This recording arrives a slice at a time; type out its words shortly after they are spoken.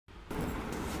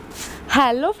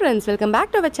Hello friends, welcome back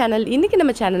to our channel. இன்னைக்கு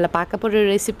நம்ம சேனல்ல பார்க்க போற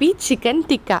ரெசிபி chicken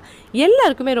tikka.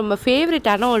 எல்லாருக்குமே ரொம்ப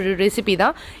ஃபேவரட்டான ஒரு ரெசிபி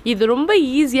தான். இது ரொம்ப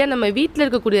ஈஸியா நம்ம வீட்ல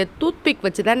இருக்க கூடிய டூத் பிக்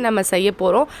வச்சு தான் நம்ம செய்ய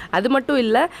போறோம். அது மட்டும்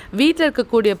இல்ல, வீட்ல இருக்க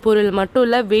கூடிய பொருள் மட்டும்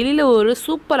இல்ல, வெளியில ஒரு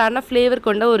சூப்பரான ஃப்ளேவர்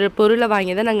கொண்ட ஒரு பொருளை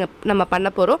வாங்கி தான் நம்ம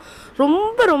பண்ண போறோம்.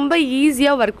 ரொம்ப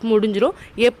ஈஸியா வர்க் முடிஞ்சிரும்.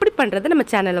 எப்படி பண்றது நம்ம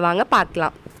சேனல்ல வாங்க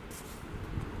பார்க்கலாம்.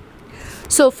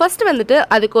 ஸோ ஃபஸ்ட்டு வந்துட்டு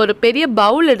அதுக்கு ஒரு பெரிய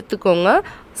பவுல் எடுத்துக்கோங்க.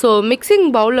 ஸோ மிக்சிங்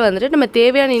பவுலில் வந்துட்டு நம்ம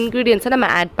தேவையான இன்க்ரீடியன்ஸை நம்ம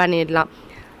ஆட் பண்ணிடலாம்.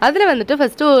 அதில் வந்துட்டு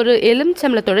ஃபஸ்ட்டு ஒரு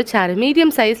எலுமிச்சம்பழத்தோட சாறு,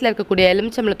 மீடியம் சைஸில் இருக்கக்கூடிய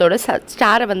எலுமிச்சம்பழத்தோட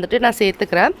சாரை வந்துட்டு நான்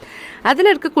சேர்த்துக்கிறேன்.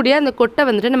 அதில் இருக்கக்கூடிய அந்த கொட்டை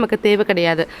வந்துட்டு நமக்கு தேவை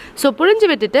கிடையாது. ஸோ புழிஞ்சு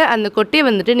விட்டுட்டு அந்த கொட்டையை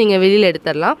வந்துட்டு நீங்கள் வெளியில்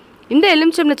எடுத்துடலாம். இந்த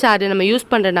எலுமிச்சம்பழ சாறு நம்ம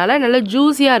யூஸ் பண்ணுறதுனால நல்லா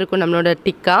ஜூஸியாக இருக்கும் நம்மளோட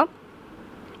டிக்கா.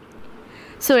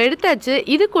 ஸோ எடுத்தாச்சு.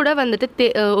 இது கூட வந்துட்டு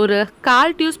ஒரு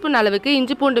 1/4 டீஸ்பூன் அளவுக்கு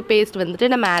இஞ்சி பூண்டு பேஸ்ட் வந்துட்டு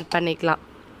நம்ம ஆட் பண்ணிக்கலாம்.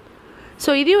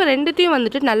 ஸோ இதையும் ரெண்டுத்தையும்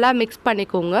வந்துட்டு நல்லா மிக்ஸ்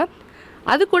பண்ணிக்கோங்க.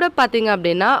 அது கூட பார்த்திங்க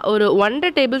அப்படின்னா ஒரு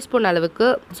 1.5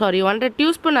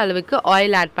 டீஸ்பூன் அளவுக்கு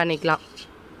ஆயில் ஆட் பண்ணிக்கலாம்.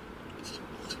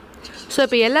 ஸோ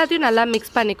இப்போ எல்லாத்தையும் நல்லா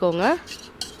மிக்ஸ் பண்ணிக்கோங்க.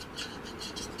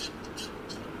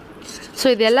 ஸோ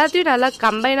இது எல்லாத்தையும் நல்லா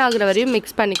கம்பைன் ஆகுற வரையும்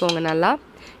மிக்ஸ் பண்ணிக்கோங்க. நல்லா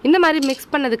இந்த மாதிரி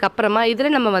மிக்ஸ் பண்ணதுக்கப்புறமா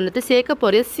இதில் நம்ம வந்துட்டு சேர்க்க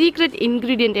போகிற சீக்ரெட்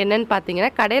இன்க்ரீடியன்ட் என்னென்னு பார்த்தீங்கன்னா,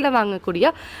 கடையில்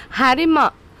வாங்கக்கூடிய ஹரிமா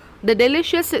த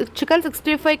delicious chicken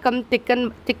 65 come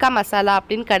tikka masala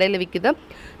அப்படின்னு கடையில் விற்குது.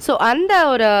 ஸோ அந்த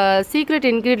ஒரு சீக்ரெட்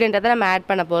இன்க்ரீடியண்ட்டை தான் நம்ம ஆட்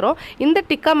பண்ண போகிறோம். இந்த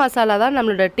டிக்கா மசாலா தான்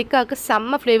நம்மளோட டிக்காவுக்கு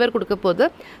செம்ம ஃப்ளேவர் கொடுக்க போகுது.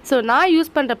 ஸோ நான்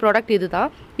யூஸ் பண்ணுற ப்ராடக்ட் இது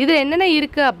தான். இதில் என்னென்ன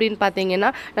இருக்குது அப்படின்னு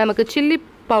பார்த்தீங்கன்னா, நமக்கு சில்லி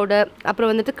பவுடர், அப்புறம்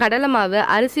வந்துட்டு கடலை மாவு,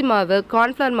 அரிசி மாவு,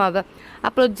 கார்ன்ஃப்ளவர் மாவு,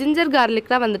 அப்புறம் ஜிஞ்சர்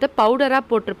கார்லிக்லாம் வந்துட்டு பவுடராக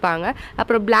போட்டிருப்பாங்க.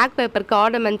 அப்புறம் பிளாக் பெப்பர்,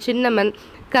 கார்டமன், சின்னமன்,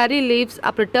 கறி லீவ்ஸ்,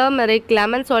 அப்புறம் turmeric,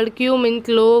 lemon salt, cumin,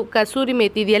 gloo, kasuri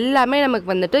methi, இது எல்லாமே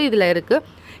நமக்கு வந்துட்டு இதில் இருக்குது.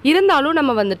 இருந்தாலும்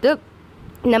நம்ம வந்துட்டு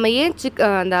நம்ம ஏன்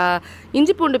அந்த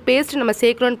இஞ்சி பூண்டு பேஸ்ட் நம்ம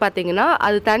சேர்க்குறோன்னு பார்த்தீங்கன்னா,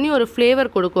 அது தனி ஒரு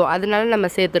ஃப்ளேவர் கொடுக்கும். அதனால நம்ம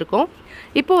சேர்த்துருக்கோம்.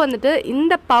 இப்போ வந்துட்டு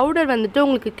இந்த பவுடர் வந்துட்டு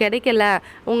உங்களுக்கு கிடைக்கல,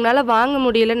 உங்களால் வாங்க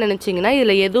முடியலைன்னு நினச்சிங்கன்னா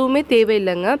இதில் எதுவுமே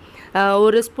தேவையில்லைங்க.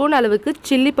 1 ஸ்பூன் அளவுக்கு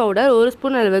சில்லி பவுடர், 1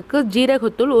 ஸ்பூன் அளவுக்கு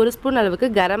ஜீரகத்தூள், 1 ஸ்பூன் அளவுக்கு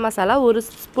கரம் மசாலா, 1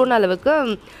 ஸ்பூன் அளவுக்கு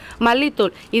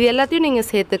மல்லித்தூள், இது எல்லாத்தையும் நீங்கள்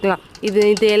சேர்த்துக்கலாம்.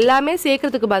 இது எல்லாமே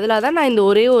சேர்க்குறதுக்கு பதிலாக தான் நான் இந்த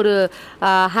ஒரே ஒரு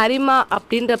ஹரிமா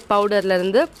அப்படின்ற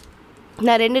பவுடர்லேருந்து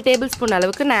நான் 2 டேபிள் ஸ்பூன்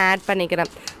அளவுக்கு நான் ஆட் பண்ணிக்கிறேன்.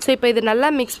 ஸோ இப்போ இது நல்லா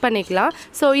மிக்ஸ் பண்ணிக்கலாம்.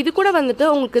 ஸோ இது கூட வந்துட்டு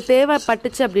உங்களுக்கு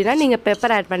தேவைப்பட்டுச்சு அப்படின்னா நீங்கள்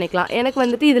பெப்பர் ஆட் பண்ணிக்கலாம். எனக்கு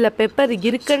வந்துட்டு இதில் பெப்பர்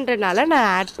இருக்குன்றனால நான்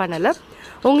ஆட் பண்ணலை.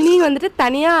 நீங்கள் வந்துட்டு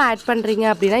தனியாக ஆட் பண்ணுறீங்க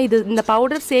அப்படின்னா, இந்த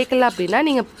பவுடர் சேர்க்கல அப்படின்னா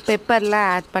நீங்கள் பெப்பர்லாம்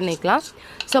ஆட் பண்ணிக்கலாம்.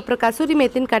 ஸோ அப்புறம் கசூரி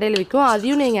மேத்தின்னு கடையில் விற்கும்,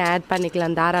 அதையும் நீங்கள் ஆட்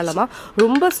பண்ணிக்கலாம் தாராளமாக.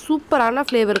 ரொம்ப சூப்பரான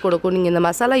ஃப்ளேவர் கொடுக்கும். நீங்கள் இந்த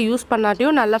மசாலா யூஸ்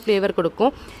பண்ணாட்டியும் நல்லா ஃப்ளேவர்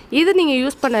கொடுக்கும். இது நீங்கள்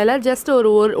யூஸ் பண்ணல ஜஸ்ட்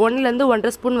ஒரு 1லேருந்து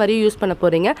 1.5 ஸ்பூன் வரையும் யூஸ் பண்ண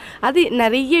போகிறீங்க. அது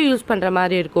நிறைய யூஸ் பண்ணுற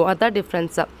மாதிரி இருக்கும். அதுதான்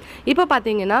டிஃப்ரென்ஸாக. இப்போ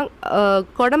பார்த்தீங்கன்னா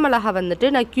குடமிளகா வந்துட்டு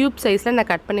நான் க்யூப் சைஸில்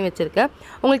நான் கட் பண்ணி வச்சுருக்கேன்.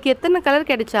 உங்களுக்கு எத்தனை கலர்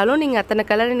கிடைச்சாலும் நீங்கள் அத்தனை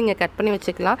கலரை நீங்கள் கட் பண்ணி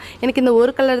வச்சுக்கலாம். எனக்கு இந்த ஒரு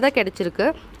கலர் தான் கிடைச்சிருக்கு.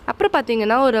 அப்புறம்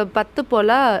பார்த்தீங்கன்னா ஒரு 10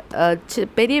 போல்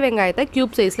பெரிய வெங்காயத்தை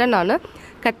க்யூப் சைஸில் நான்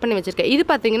கட் பண்ணி வச்சுருக்கேன். இது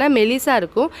பார்த்தீங்கன்னா மெலிசாக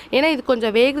இருக்கும், ஏன்னா இது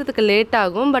கொஞ்சம் வேகிறதுக்கு லேட்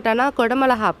ஆகும். பட் ஆனால்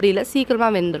குடமிளகா அப்படி இல்லை,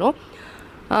 சீக்கிரமாக வெந்துடும்.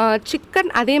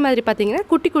 சிக்கன் அதே மாதிரி பார்த்தீங்கன்னா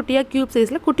குட்டி குட்டியாக க்யூப்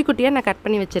சைஸில் குட்டி குட்டியாக நான் கட்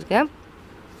பண்ணி வச்சுருக்கேன்.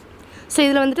 ஸோ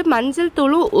இதில் வந்துட்டு மஞ்சள்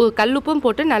தூளும் கல்லுப்பும்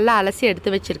போட்டு நல்லா அலசி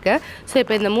எடுத்து வச்சுருக்கேன். ஸோ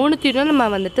இப்போ இந்த 3 நம்ம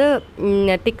வந்துட்டு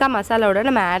டிக்கா மசாலாவோட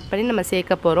நம்ம ஆட் பண்ணி நம்ம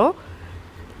சேர்க்க போகிறோம்.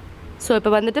 ஸோ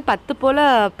இப்போ வந்துட்டு 10 போல்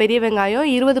பெரிய வெங்காயம்,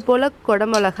 20 போல்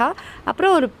குடமிளகா,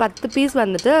 அப்புறம் ஒரு 10 பீஸ்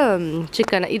வந்துட்டு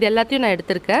சிக்கன், இது எல்லாத்தையும் நான்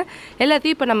எடுத்திருக்கேன்.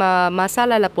 எல்லாத்தையும் இப்போ நம்ம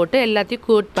மசாலாவில் போட்டு எல்லாத்தையும்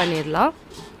கோட் பண்ணிடலாம்.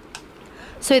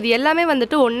 ஸோ இது எல்லாமே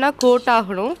வந்துட்டு ஒன்றா கோட்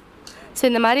ஆகணும். ஸோ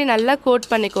இந்த மாதிரி நல்லா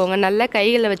கோட் பண்ணிக்கோங்க. நல்லா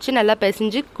கைகளை வச்சு நல்லா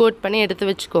பிசைஞ்சு கோட் பண்ணி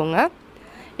எடுத்து வச்சுக்கோங்க.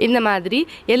 இந்த மாதிரி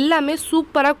எல்லாமே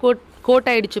சூப்பராக கோட்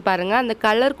ஆகிடுச்சு பாருங்கள். அந்த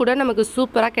கலர் கூட நமக்கு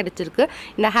சூப்பராக கிடச்சிருக்கு.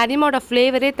 இந்த ஹரிமாவோட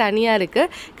ஃப்ளேவரே தனியாக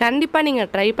இருக்குது. கண்டிப்பாக நீங்கள்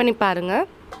ட்ரை பண்ணி பாருங்கள்.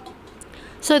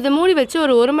 ஸோ இதை மூடி வச்சு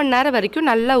ஒரு 1 மணி நேரம் வரைக்கும்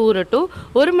நல்லா ஊறட்டும்.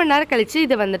 1 மணி நேரம் கழித்து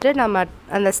இதை வந்துட்டு நம்ம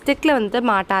அந்த ஸ்டிக்கில் வந்துட்டு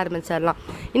மாட்ட ஆரம்பிச்சிடலாம்.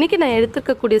 இன்றைக்கி நான்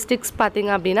எடுத்துக்கக்கூடிய ஸ்டிக்ஸ்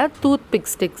பார்த்திங்க அப்படின்னா டூத்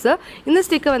பிக் ஸ்டிக்ஸு. இந்த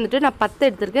ஸ்டிக்கை வந்துட்டு நான் 10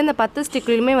 எடுத்திருக்கேன். இந்த 10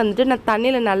 ஸ்டிக்லையுமே வந்துட்டு நான்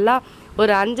தண்ணியில் நல்லா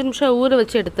ஒரு 5 நிமிஷம் ஊற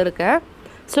வச்சு எடுத்திருக்கேன்.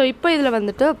 ஸோ இப்போ இதில்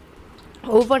வந்துட்டு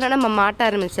ஒவ்வொன்றா நம்ம மாட்ட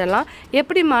ஆரம்பிச்சிடலாம்.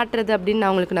 எப்படி மாட்டுறது அப்படின்னு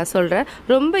நான் உங்களுக்கு சொல்கிறேன்.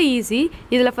 ரொம்ப ஈஸி.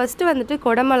 இதில் ஃபஸ்ட்டு வந்துட்டு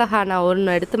குடமிளகா நான்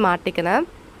 1 எடுத்து மாட்டிக்கிறேன்.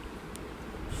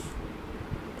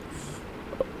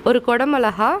 ஒரு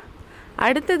குடமிளகா,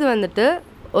 அடுத்தது வந்துட்டு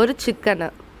ஒரு சிக்கனு,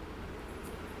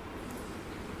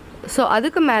 ஸோ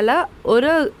அதுக்கு மேலே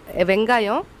ஒரு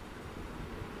வெங்காயம்,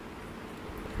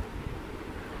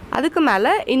 அதுக்கு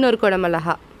மேலே இன்னொரு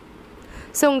குடமிளகா.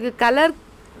 ஸோ உங்களுக்கு கலர்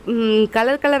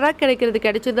கலர் கலராக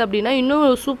கிடைச்சது அப்படின்னா இன்னும்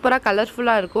சூப்பராக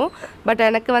கலர்ஃபுல்லாக இருக்கும். பட்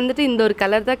எனக்கு வந்துட்டு இந்த ஒரு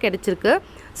கலர் தான் கிடைச்சிருக்கு.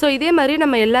 ஸோ இதே மாதிரி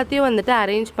நம்ம எல்லாத்தையும் வந்துட்டு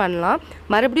அரேஞ்ச் பண்ணலாம்.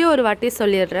 மறுபடியும் ஒரு வாட்டி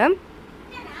சொல்லிடுறேன்.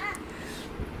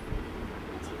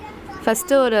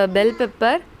 ஃபஸ்ட்டு ஒரு பெல்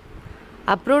பெப்பர்,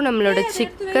 அப்புறம் நம்மளோட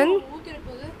சிக்கன்,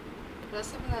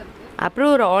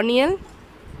 அப்புறம் ஒரு ஆனியன்,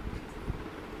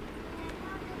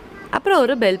 அப்புறம்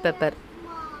ஒரு பெல் பெப்பர்.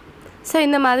 ஸோ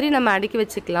இந்த மாதிரி நம்ம அடுக்கி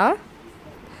வச்சுக்கலாம்.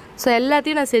 ஸோ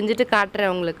எல்லாத்தையும் நான் செஞ்சுட்டு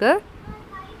காட்டுறேன் உங்களுக்கு.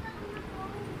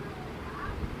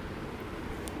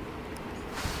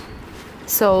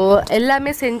 ஸோ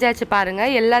எல்லாமே செஞ்சாச்சு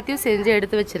பாருங்கள். எல்லாத்தையும் செஞ்சு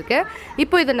எடுத்து வச்சுருக்கேன்.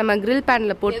 இப்போ இதை நம்ம கிரில்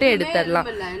பேனில் போட்டு எடுத்துடலாம்.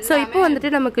 ஸோ இப்போ வந்துட்டு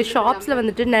நமக்கு ஷாப்ஸில்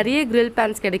வந்துட்டு நிறைய கிரில்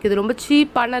பேன்ஸ் கிடைக்குது. ரொம்ப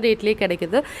சீப்பான ரேட்லேயே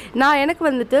கிடைக்குது. எனக்கு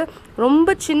வந்துட்டு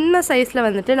ரொம்ப சின்ன சைஸில்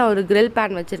வந்துட்டு நான் ஒரு கிரில்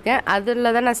பேன் வச்சுருக்கேன்.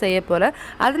 அதில் தான் நான் செய்ய போகிறேன்.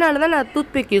 அதனால தான் நான்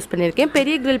டூத்பிக் யூஸ் பண்ணியிருக்கேன்.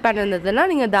 பெரிய கிரில் பேன் இருந்ததுன்னா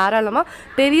நீங்கள் தாராளமாக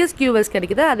பெரிய ஸ்கியூவர்ஸ்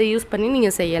கிடைக்குது, அதை யூஸ் பண்ணி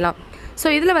நீங்கள் செய்யலாம். ஸோ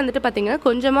இதில் வந்துட்டு பார்த்திங்கன்னா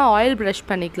கொஞ்சமாக ஆயில் ப்ரஷ்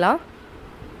பண்ணிக்கலாம்.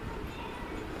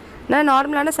 நான்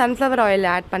நார்மலான சன்ஃப்ளவர் ஆயில்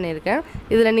ஆட் பண்ணியிருக்கேன்.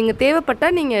 இதில் நீங்கள்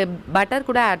தேவைப்பட்டால் நீங்கள் பட்டர்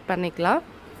கூட ஆட் பண்ணிக்கலாம்.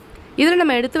 இதில்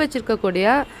நம்ம எடுத்து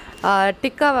வச்சுருக்கக்கூடிய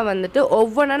டிக்காவை வந்துட்டு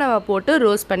ஒவ்வொன்றா நம்ம போட்டு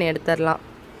ரோஸ்ட் பண்ணி எடுத்துடலாம்.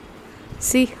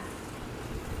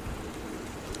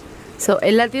 ஸோ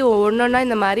எல்லாத்தையும் ஒவ்வொன்றா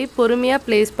இந்த மாதிரி பொறுமையாக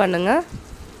ப்ளேஸ் பண்ணுங்கள்.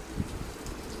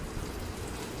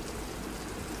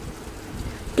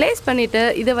 ப்ளேஸ் பண்ணிவிட்டு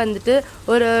இதை வந்துட்டு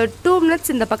ஒரு 2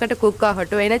 மினிட்ஸ் இந்த பக்கத்தை குக்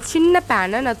ஆகட்டும். ஏன்னா சின்ன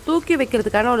பேனை நான் தூக்கி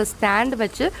வைக்கிறதுக்கான ஒரு ஸ்டாண்ட்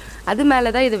வச்சு அது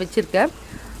மேலே தான் இதை வச்சுருக்கேன்.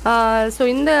 ஸோ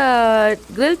இந்த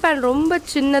கிரில் பேன் ரொம்ப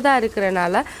சின்னதாக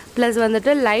இருக்கிறனால ப்ளஸ்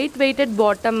வந்துட்டு லைட் வெயிட்டட்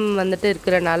பாட்டம் வந்துட்டு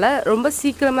இருக்கிறனால ரொம்ப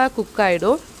சீக்கிரமாக குக்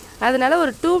ஆகிடும். அதனால்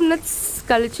ஒரு 2 மினிட்ஸ்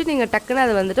கழித்து நீங்கள் டக்குன்னு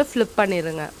அதை வந்துட்டு ஃப்ளிப்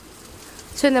பண்ணிடுங்க.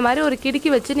 ஸோ இந்த மாதிரி ஒரு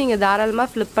கிடுக்கி வச்சு நீங்கள்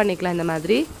தாராளமாக ஃப்ளிப் பண்ணிக்கலாம் இந்த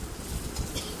மாதிரி.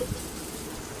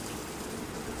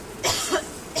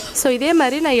 ஸோ இதே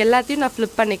மாதிரி நான் எல்லாத்தையும்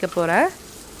ஃப்ளிப் பண்ணிக்க போகிறேன்.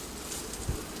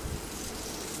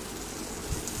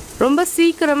 ரொம்ப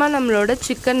சீக்கிரமாக நம்மளோட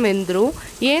சிக்கன் வெந்துடும்.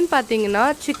 ஏன்னு பார்த்தீங்கன்னா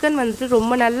சிக்கன் வந்துட்டு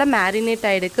ரொம்ப நல்லா மேரினேட்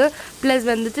ஆகிடுக்கு. ப்ளஸ்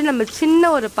வந்துட்டு நம்ம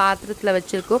சின்ன ஒரு பாத்திரத்தில்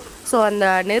வச்சுருக்கோம். ஸோ அந்த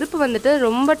நெருப்பு வந்துட்டு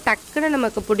ரொம்ப டக்குன்னு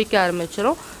நமக்கு பிடிக்க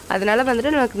ஆரம்பிச்சிடும். அதனால்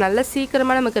வந்துட்டு நமக்கு நல்லா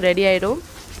சீக்கிரமாக நமக்கு ரெடி ஆகிடும்.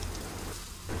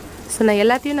 ஸோ நான்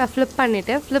எல்லாத்தையும் ஃப்ளிப்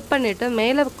பண்ணிவிட்டு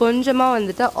மேலே கொஞ்சமாக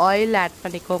வந்துட்டு ஆயில் ஆட்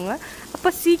பண்ணிக்கோங்க. அப்போ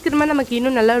சீக்கிரமாக நமக்கு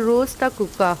இன்னும் நல்லா ரோஸ்ட்டாக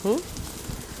குக் ஆகும்.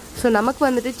 ஸோ நமக்கு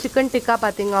வந்துட்டு சிக்கன் டிக்கா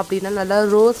பார்த்திங்க அப்படின்னா நல்லா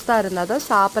ரோஸ்ட்டாக இருந்தால் தான்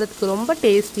சாப்பிட்றதுக்கு ரொம்ப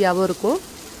டேஸ்டியாகவும் இருக்கும்.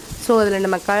 ஸோ அதில்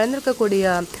நம்ம கலந்துருக்கக்கூடிய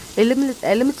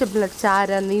எலுமிச்சம்பழ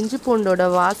சாறு, அந்த இஞ்சி பூண்டோட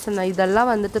வாசனை இதெல்லாம்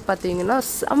வந்துட்டு பார்த்திங்கன்னா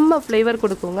செம்ம ஃப்ளேவர்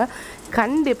கொடுக்குங்க.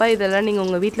 கண்டிப்பாக இதெல்லாம் நீங்கள்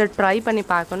உங்கள் வீட்டில் ட்ரை பண்ணி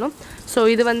பார்க்கணும். ஸோ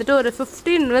இது வந்துட்டு ஒரு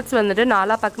 15 மினிட்ஸ் வந்துட்டு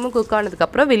 4 பக்கமும் குக்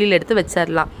ஆனதுக்கப்புறம் வெளியில் எடுத்து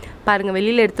வச்சிடலாம். பாருங்கள்,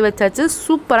 வெளியில் எடுத்து வச்சாச்சு.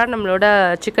 சூப்பராக நம்மளோட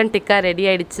சிக்கன் டிக்கா ரெடி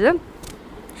ஆகிடுச்சு.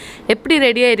 எப்படி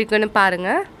ரெடியாக இருக்குன்னு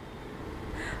பாருங்கள்.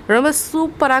 ரொம்ப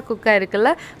சூப்பராக குக்காக இருக்குல்ல.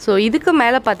 ஸோ இதுக்கு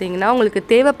மேலே பார்த்தீங்கன்னா உங்களுக்கு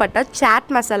தேவைப்பட்ட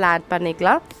சாட் மசாலா ஆட்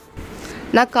பண்ணிக்கலாம்.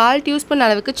 நான் 1/4 டீஸ்பூன்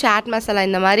அளவுக்கு சாட் மசாலா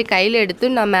இந்த மாதிரி கையில் எடுத்து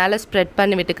நான் மேலே ஸ்ப்ரெட்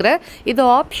பண்ணி விட்டுக்கிறேன். இது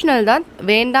ஆப்ஷனல் தான்,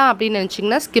 வேண்டாம் அப்படின்னு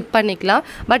நினச்சிங்கன்னா ஸ்கிப் பண்ணிக்கலாம்.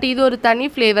 பட் இது ஒரு தனி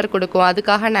ஃப்ளேவர் கொடுக்கும்,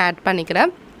 அதுக்காக நான் ஆட்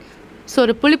பண்ணிக்கிறேன். ஸோ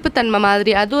ஒரு புளிப்புத்தன்மை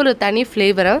மாதிரி அது ஒரு தனி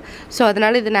ஃப்ளேவரு. ஸோ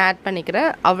அதனால் இதை நான் ஆட் பண்ணிக்கிறேன்.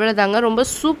 அவ்வளோதாங்க, ரொம்ப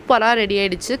சூப்பராக ரெடி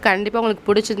ஆகிடுச்சு. கண்டிப்பாக உங்களுக்கு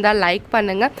பிடிச்சிருந்தால் லைக்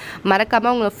பண்ணுங்கள்.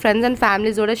 மறக்காமல் உங்கள் ஃப்ரெண்ட்ஸ் அண்ட்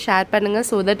ஃபேமிலிஸோடு ஷேர் பண்ணுங்கள்.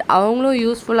 ஸோ தட் அவங்களும்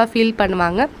யூஸ்ஃபுல்லாக ஃபீல்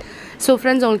பண்ணுவாங்க. ஸோ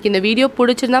ஃப்ரெண்ட்ஸ், உங்களுக்கு இந்த வீடியோ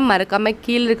பிடிச்சிருந்தால் மறக்காமல்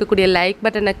கீழே இருக்கக்கூடிய லைக்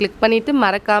பட்டனை கிளிக் பண்ணிவிட்டு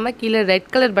மறக்காமல் கீழே ரெட்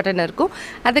கலர் பட்டன் இருக்கும்,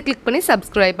 அதை கிளிக் பண்ணி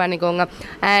சப்ஸ்கிரைப் பண்ணிக்கோங்க.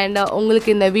 அண்ட் உங்களுக்கு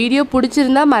இந்த வீடியோ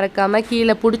பிடிச்சிருந்தால் மறக்காமல்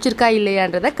கீழே பிடிச்சிருக்கா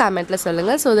இல்லையான்றதை கமெண்ட்டில்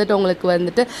சொல்லுங்கள். ஸோ தட் உங்களுக்கு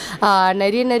வந்துட்டு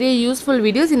நிறைய யூஸ்ஃபுல்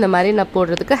வீடியோஸ் இந்த மாதிரி நான்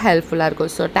போடுறதுக்கு ஹெல்ப்ஃபுல்லாக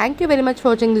இருக்கும். So thank you very much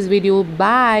for வாட்சிங் this video.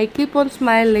 Bye. Keep on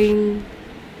smiling.